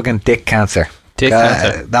for? Fucking dick cancer.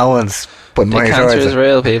 Cancer. That one's putting money towards it. Dick cancer is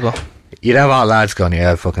real, people. You'd have all lads going,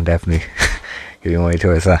 yeah, fucking definitely give you money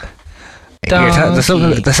towards that. There's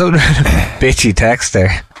something bitchy text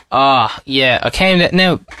there. Oh, yeah. I came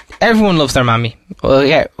now. Everyone loves their mammy. Well,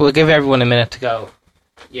 yeah, we'll give everyone a minute to go.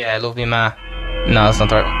 Yeah, I love me ma. No, that's not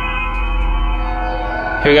the right one.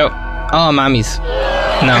 Here we go. Oh, mammies.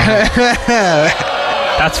 No.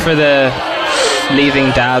 That's for the leaving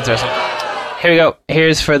dads or something. Here we go.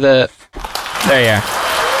 Here's for the There you are.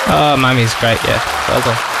 Oh, Mammy's great, yeah. Well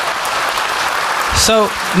done. So,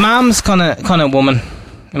 Mam's kind of woman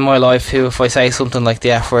in my life who, if I say something like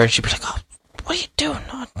the F word, she'd be like, "Oh, what are you doing?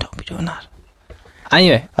 No, don't be doing that."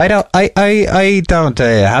 Anyway, I don't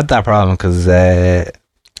have that problem because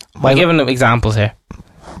I'm giving them examples here.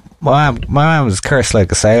 My mum was cursed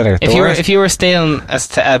like a sailor. If you were stealing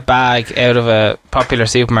a bag out of a popular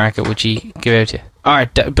supermarket, would she give it to you?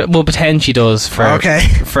 Alright, we'll pretend she does for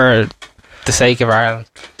the sake of Ireland.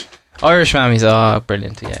 Irish mammies,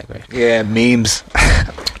 brilliant, yeah, great. Yeah, memes.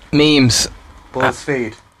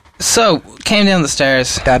 BuzzFeed. So, came down the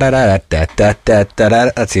stairs. That's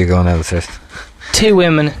you going down the stairs. 2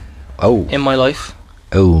 women in my life.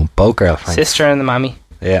 Oh, both girlfriends. Sister and the mammy.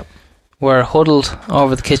 Yeah. Were huddled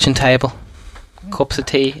over the kitchen table. Cups of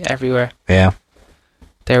tea everywhere. Yeah.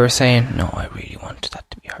 They were saying, "No, I really want that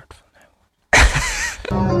to be heard from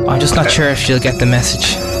now." I'm just not sure if she'll get the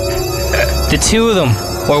message. The 2 of them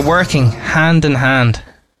were working hand in hand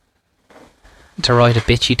to write a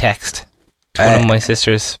bitchy text to one of my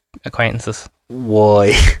sister's acquaintances.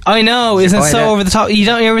 Why? I know, isn't it so over the top? You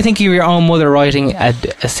don't ever think of your own mother writing a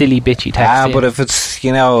silly bitchy text? But if it's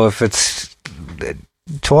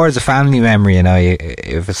towards a family member,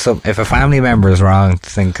 if a family member is wrong,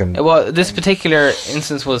 thinking. Well, this particular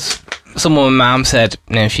instance was someone my mum said,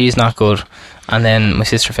 "No, she's not good," and then my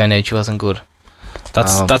sister found out she wasn't good.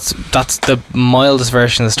 That's the mildest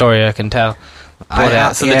version of the story I can tell.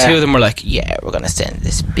 But, the 2 of them were like, "Yeah, we're gonna send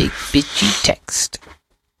this big bitchy text."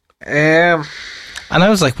 And I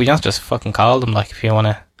was like, "We don't just fucking call them, like, if you want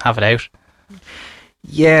to have it out."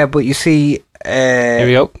 Yeah, but you see. Here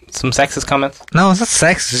we go. Some sexist comments. No, it's not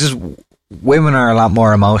sexist. It's just women are a lot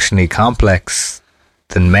more emotionally complex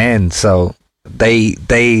than men, so they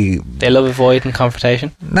love avoiding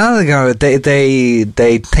confrontation. No,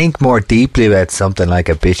 they think more deeply about something like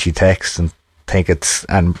a bitchy text and think it's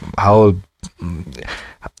if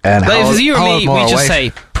it was you or me, we just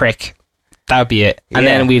say prick. That would be it, and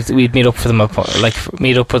then we'd meet up for them,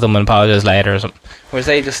 meet up with them and apologise later or something. Whereas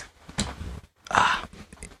they just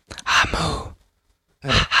moo.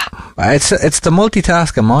 It's the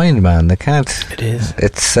multitasking mind, man. They can't. It is.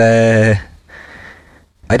 It's I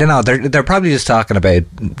don't know. They're probably just talking about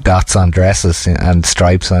dots on dresses and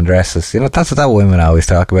stripes on dresses. That's what that women always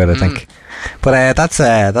talk about, I think. But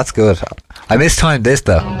that's good. I mistimed this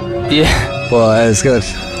though. Yeah, but it's good.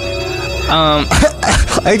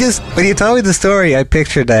 When you told me the story, I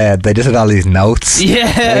pictured they just had all these notes.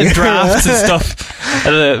 Yeah, drafts and stuff.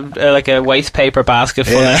 Like a waste paper basket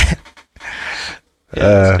full of.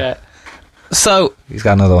 So he's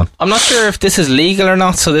got another one. I'm not sure if this is legal or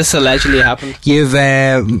not, so this allegedly happened. You've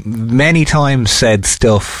many times said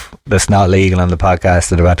stuff that's not legal on the podcast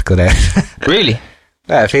that are about to cut out. Really?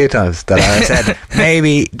 Yeah, a few times that I said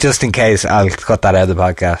maybe just in case I'll cut that out of the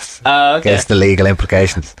podcast. Okay. Guess the legal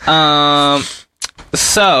implications.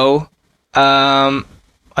 So I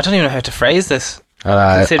don't even know how to phrase this.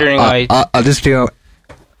 Considering I'll just do.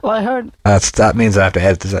 Well, I heard that means I have to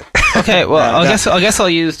edit it. Okay, well, I guess I'll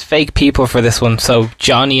use fake people for this one. So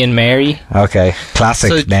Johnny and Mary. Okay,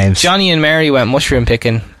 classic names. Johnny and Mary went mushroom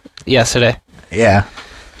picking yesterday. Yeah.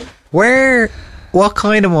 What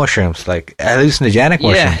kind of mushrooms? Like hallucinogenic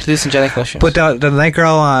mushrooms? Yeah, hallucinogenic mushrooms. But do they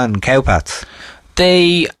grow on cowpats?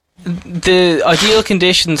 The ideal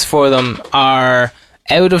conditions for them are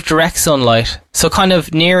out of direct sunlight, so kind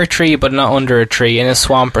of near a tree but not under a tree, in a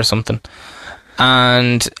swamp or something.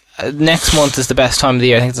 And next month is the best time of the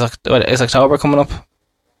year. I think is October coming up?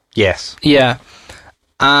 Yes. Yeah.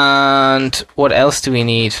 And what else do we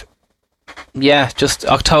need? Yeah, just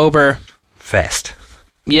October Fest.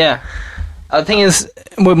 Yeah. The thing is,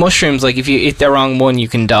 with mushrooms, like, if you eat the wrong one, you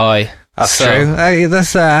can die. That's true.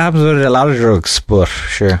 This happens with a lot of drugs, but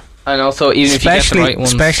sure. And also, even if you get the right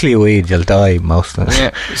ones. Especially weed, you'll die most of the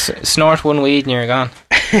time. Yeah, snort one weed and you're gone.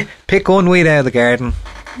 Pick one weed out of the garden.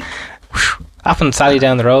 Happened Sally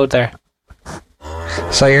down the road there.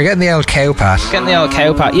 So you're getting the old cowpat. Getting the old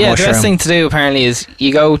cowpat. Yeah, mushroom. The best thing to do, apparently, is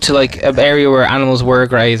you go to, like, an area where animals were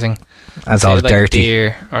grazing. That's all like dirty.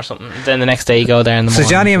 Deer or something. Then the next day you go there in the morning.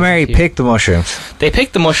 So Johnny and Mary picked the mushrooms. They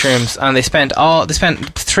picked the mushrooms and they spent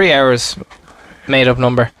 3 hours, made up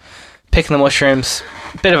number, picking the mushrooms.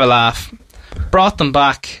 Bit of a laugh. Brought them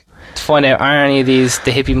back to find out, are any of these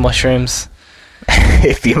the hippie mushrooms?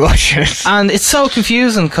 Hippie mushrooms. And it's so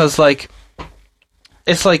confusing because, like,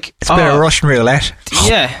 it's a bit of Russian roulette.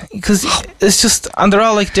 Yeah, because it's just, and they're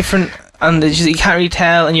all like different. And you can't really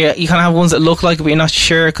tell, and you kind of have ones that look like it, but you're not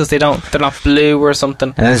sure because they're not blue or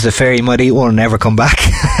something. And as the fairy might eat one and never come back.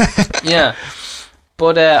 Yeah,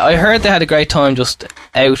 but I heard they had a great time just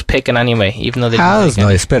out picking anyway, even though they didn't. That was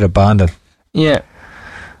nice, bit of bonding. Yeah.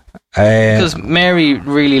 Because Mary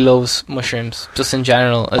really loves mushrooms, just in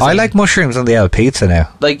general. I like mushrooms on the old pizza now.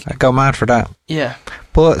 Like, I go mad for that. Yeah.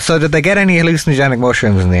 But so did they get any hallucinogenic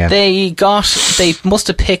mushrooms in the end? They must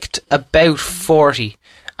have picked about 40,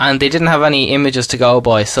 and they didn't have any images to go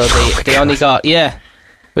by, so they only got, we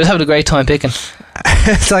was having a great time picking.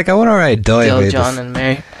 It's like, I wonder where I'd die about John and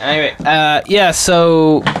Mary. Anyway,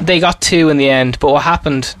 so they got 2 in the end, but what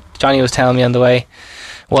happened, Johnny was telling me on the way,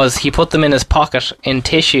 was he put them in his pocket in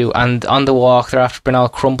tissue, and on the walk they're after being all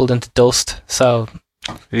crumbled into dust. So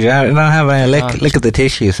not having a lick at the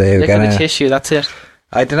tissue. So lick at the tissue. That's it.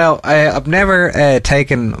 I don't know. I've never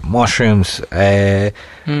taken mushrooms,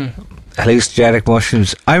 hallucinogenic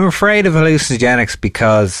mushrooms. I'm afraid of hallucinogenics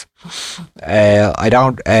because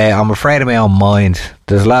I'm afraid of my own mind.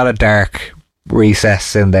 There's a lot of dark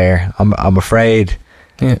recesses in there. I'm afraid.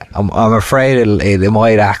 Yeah. I'm afraid it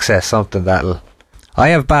might access something that'll. I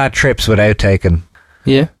have bad trips without taking.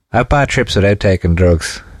 Yeah. I have bad trips without taking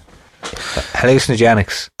drugs.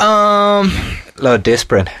 Hallucinogenics. Load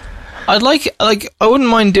Disprin. I'd like I wouldn't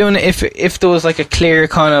mind doing it if there was like a clear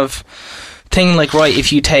kind of thing, like, right,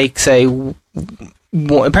 if you take, say,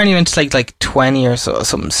 apparently you meant to take like 20 or so,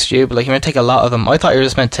 something stupid, like you meant to take a lot of them. I thought you were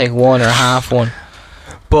just meant to take one or half one.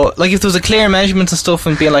 But like if there was a clear measurement and stuff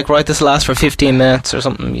and being like, right, this lasts for 15 minutes or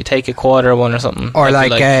something, you take a quarter of one or something. Or or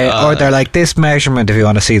they're like, this measurement if you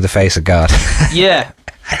want to see the face of God. Yeah.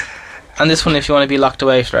 And this one if you want to be locked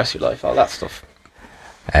away for the rest of your life, all that stuff.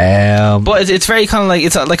 But it's very kind of like,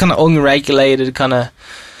 it's like kind of unregulated kind of.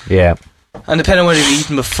 Yeah. And depending on what you've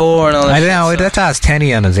eaten before and all that. I don't know, let's ask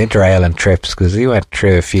Tenny on his Inter-Island trips, because he went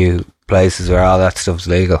through a few places where all that stuff's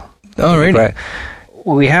legal. Oh, really? Right.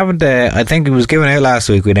 We haven't, I think it was given out last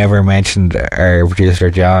week, we never mentioned our producer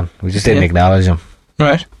John. We just didn't acknowledge him.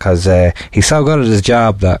 Right. Because he's so good at his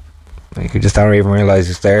job that you just don't even realise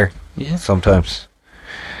it's there sometimes.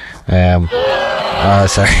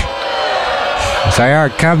 Sorry. Sorry,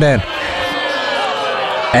 Art, calm down.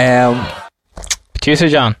 Producer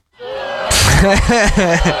John.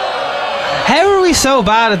 How are we so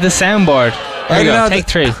bad at the soundboard? There we go, take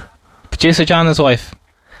 3. Producer John and his wife.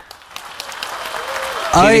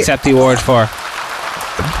 Please accept the award for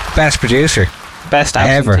best producer, best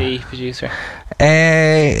absentee producer.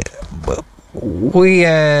 We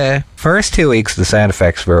first 2 weeks the sound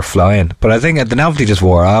effects were flying, but I think the novelty just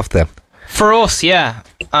wore off them. For us, yeah.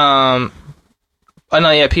 I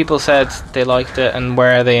know, yeah. People said they liked it, and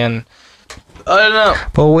where are they? And I don't know.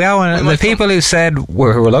 But the people who said who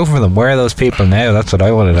were looking for them, where are those people now? That's what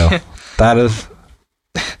I want to know. That is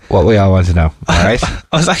what we all want to know. All right.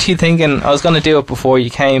 I was actually thinking I was going to do it before you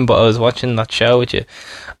came, but I was watching that show with you.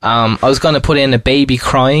 I was going to put in a baby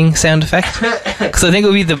crying sound effect because I think it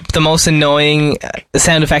would be the most annoying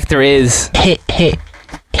sound effect there is.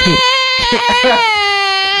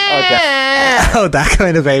 Oh, that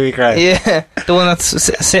kind of baby cry. Yeah, the one that's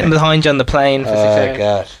sitting behind you on the plane. For 6 hours.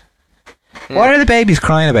 God. Yeah. What are the babies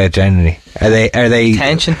crying about generally? Are they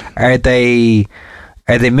tension? Are they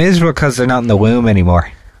miserable because they're not in the womb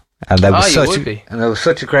anymore? And that was and it was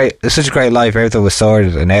such a great life. Everything was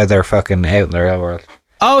sorted, and now they're fucking out in the real world.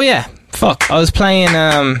 Oh yeah, fuck! I was playing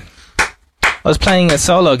a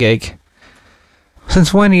solo gig.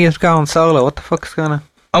 Since when are you going solo? What the fuck's going on?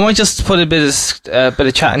 I might just put a bit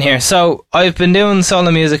of chat in here. So I've been doing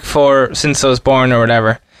solo music since I was born or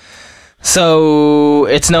whatever. So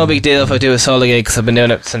it's no big deal if I do a solo gig because I've been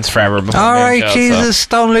doing it since forever. Alright, Jesus,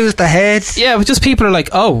 so. Don't lose the head. Yeah, but just people are like,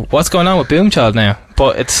 oh, what's going on with Boomchild now?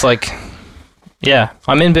 But it's like, yeah,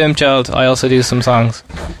 I'm in Boomchild. I also do some songs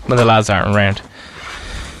when the lads aren't around.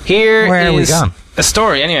 Where are we gone? A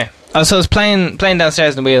story, anyway. So I was playing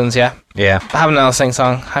downstairs in the Wheelings, yeah. Having an sing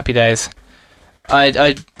song, happy days.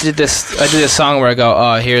 I did this song where I go,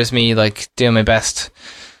 oh, here's me like doing my best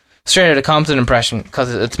straight out of Compton impression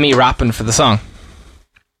because it's me rapping for the song.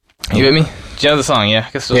 You with me? Do you know the song? Yeah,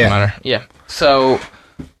 I guess it doesn't matter. Yeah. So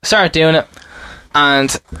I started doing it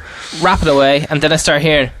and rapping away, and then I start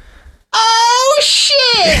hearing, oh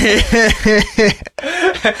shit!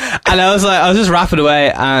 And I was just rapping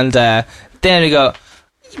away, and then I go,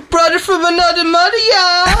 brother from another mother,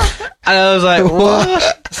 yeah. And I was like,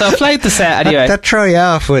 what? So I played the set anyway. That throw you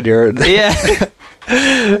off when you're yeah.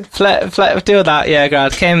 Do that, yeah,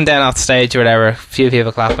 grand. Came down off the stage or whatever, a few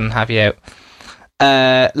people clapping, happy out.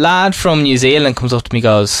 Lad from New Zealand comes up to me and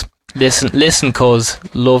goes, listen cuz,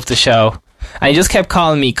 love the show. And he just kept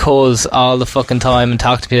calling me cuz all the fucking time and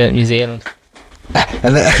talked to me about New Zealand.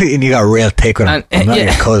 And you got real thick with him. I'm not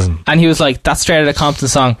your cousin. And he was like, that's straight out of Compton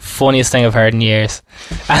song, funniest thing I've heard in years.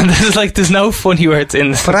 And there's no funny words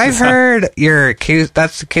in this. But I've heard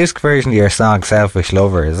that's the acoustic version of your song Selfish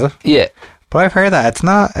Lover, is it? Yeah. But I've heard that it's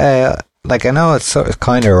not like, I know it's sort of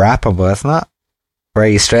kind of rapping, but it's not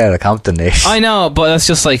very straight out of Compton-ish. I know, but that's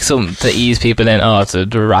just like something to ease people in. Oh, it's a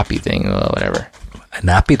rappy thing or whatever. A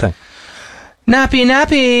nappy thing.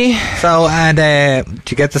 Nappy. So, and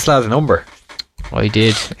did you get this lad's number? I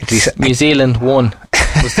did. New Zealand 1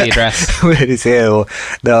 was the address. What did he say?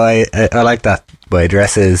 No, I like that. My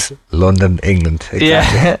address is London, England.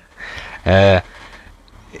 Exactly. Yeah.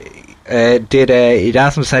 He'd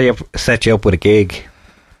asked him to set you up with a gig.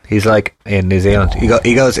 He's like, in New Zealand. He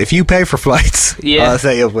goes, if you pay for flights, I'll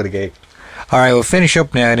set you up with a gig. Alright, we'll finish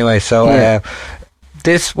up now anyway. So,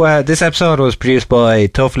 this episode was produced by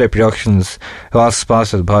Tough Lip Productions, who also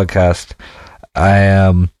sponsored the podcast.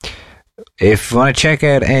 If you want to check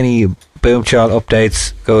out any Boomchild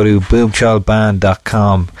updates, go to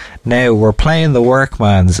boomchildband.com. Now, we're playing the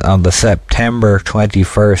Workmans on the September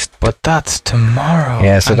 21st. But that's tomorrow.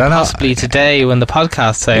 Yeah, so and possibly today when the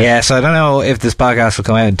podcast's out. Yeah, so I don't know if this podcast will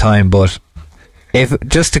come out in time, but if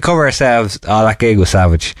just to cover ourselves, that gig was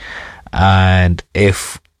savage. And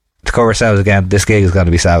if to cover ourselves again, this gig is going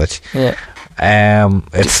to be savage. Yeah.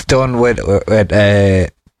 It's done with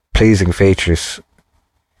pleasing features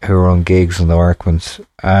who run gigs in the Workmans.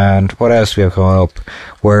 And what else do we have coming up?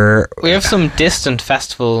 We have some distant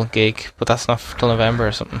festival gig, but that's not till November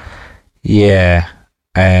or something. Yeah.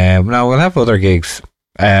 No, we'll have other gigs.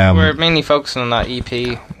 We're mainly focusing on that EP.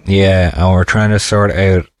 Yeah, and we're trying to sort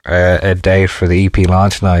out a date for the EP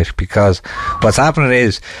launch night, because what's happening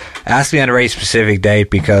is it has to be on a very specific date,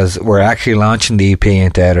 because we're actually launching the EP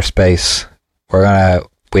into outer space.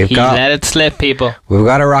 Let it slip, people. We've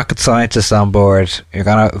got a rocket scientist on board.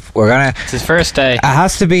 It's his first day. It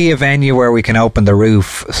has to be a venue where we can open the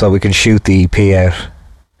roof so we can shoot the EP out.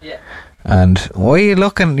 Yeah. And why are you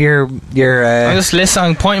looking? You're I'm just listening.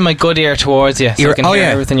 I'm pointing my good ear towards you, so I can hear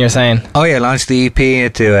everything you're saying. Oh yeah, launch the EP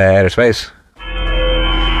into outer space.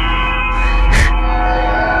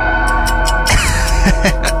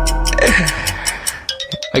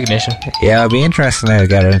 Ignition. Yeah, it'll be interesting now to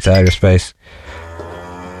get it into outer space.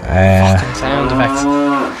 Fucking sound effects.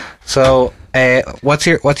 So, what's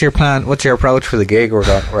your plan? What's your approach for the gig we're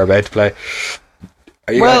about to play?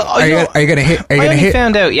 Are you gonna hit? I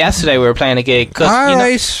found out yesterday we were playing a gig.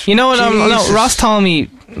 You know what? Ross told me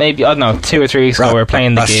maybe, I don't know, 2 or 3 weeks ago we were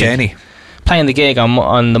playing the gig. Playing the gig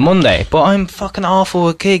on the Monday, but I'm fucking awful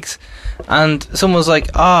with gigs. And someone was like,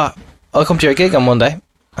 I'll come to your gig on Monday.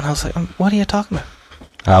 And I was like, what are you talking about?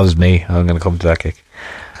 That was me. I'm going to come to that gig.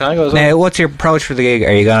 Can I go as well? Now, what's your approach for the gig?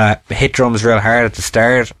 Are you going to hit drums real hard at the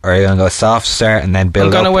start, or are you going to go soft start and then build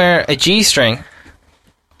up? I'm going to wear a G-string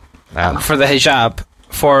for the hijab,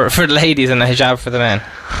 for the ladies, and a hijab for the men.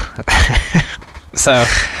 So,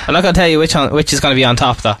 I'm not going to tell you which is going to be on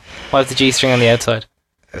top, though. What is the G-string on the outside?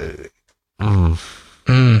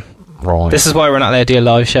 Right. This is why we're not allowed to do a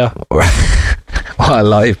live show. What a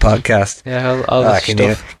live podcast. Yeah, all this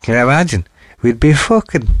stuff. Can you imagine? We'd be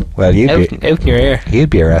fucking... Well, you'd be... Out in your ear.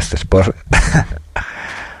 You'd be arrested, but... I'd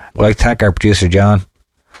like to thank our producer, John.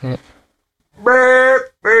 Yeah.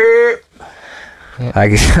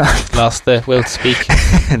 Lost the will to speak.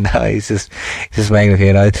 No, he's just making a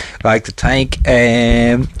few noise. I'd like to thank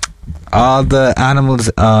all the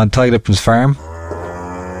animals on Tadhg and Ross's farm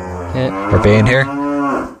for being here.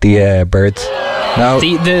 The birds. No.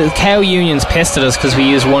 The cow union's pissed at us because we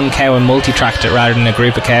use one cow and multi-tracked it rather than a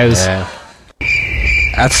group of cows. Yeah.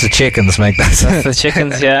 That's the chickens make that sound. That's the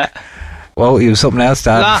chickens, yeah. Well, you have something else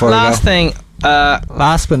to add before we go? Last thing.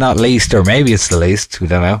 Last but not least, or maybe it's the least, we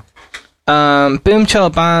don't know.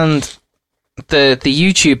 Boomchild Band, the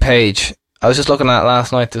YouTube page. I was just looking at it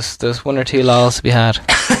last night. There's 1 or 2 lols to be had.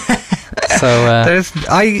 So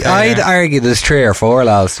I'd argue there's 3 or 4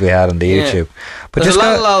 lols to be had on the YouTube. But there's a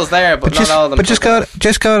lot of lols there, but not all of them. But just go to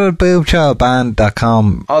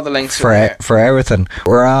boomchildband.com. All the links for everything.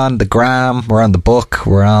 We're on the gram, we're on the book,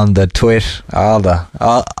 we're on the twit, all the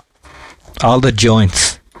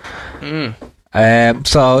joints.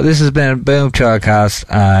 So this has been Boomchildcast,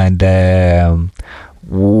 and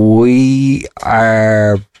we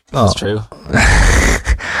are... That's true.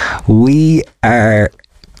 We are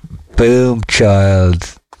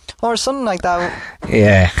Boomchild, or something like that.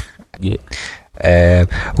 Yeah.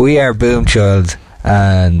 We are Boomchild,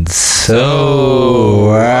 and so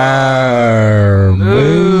are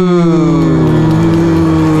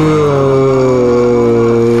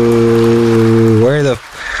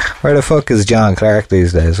Where the fuck is John Clark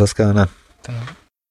these days? What's going on?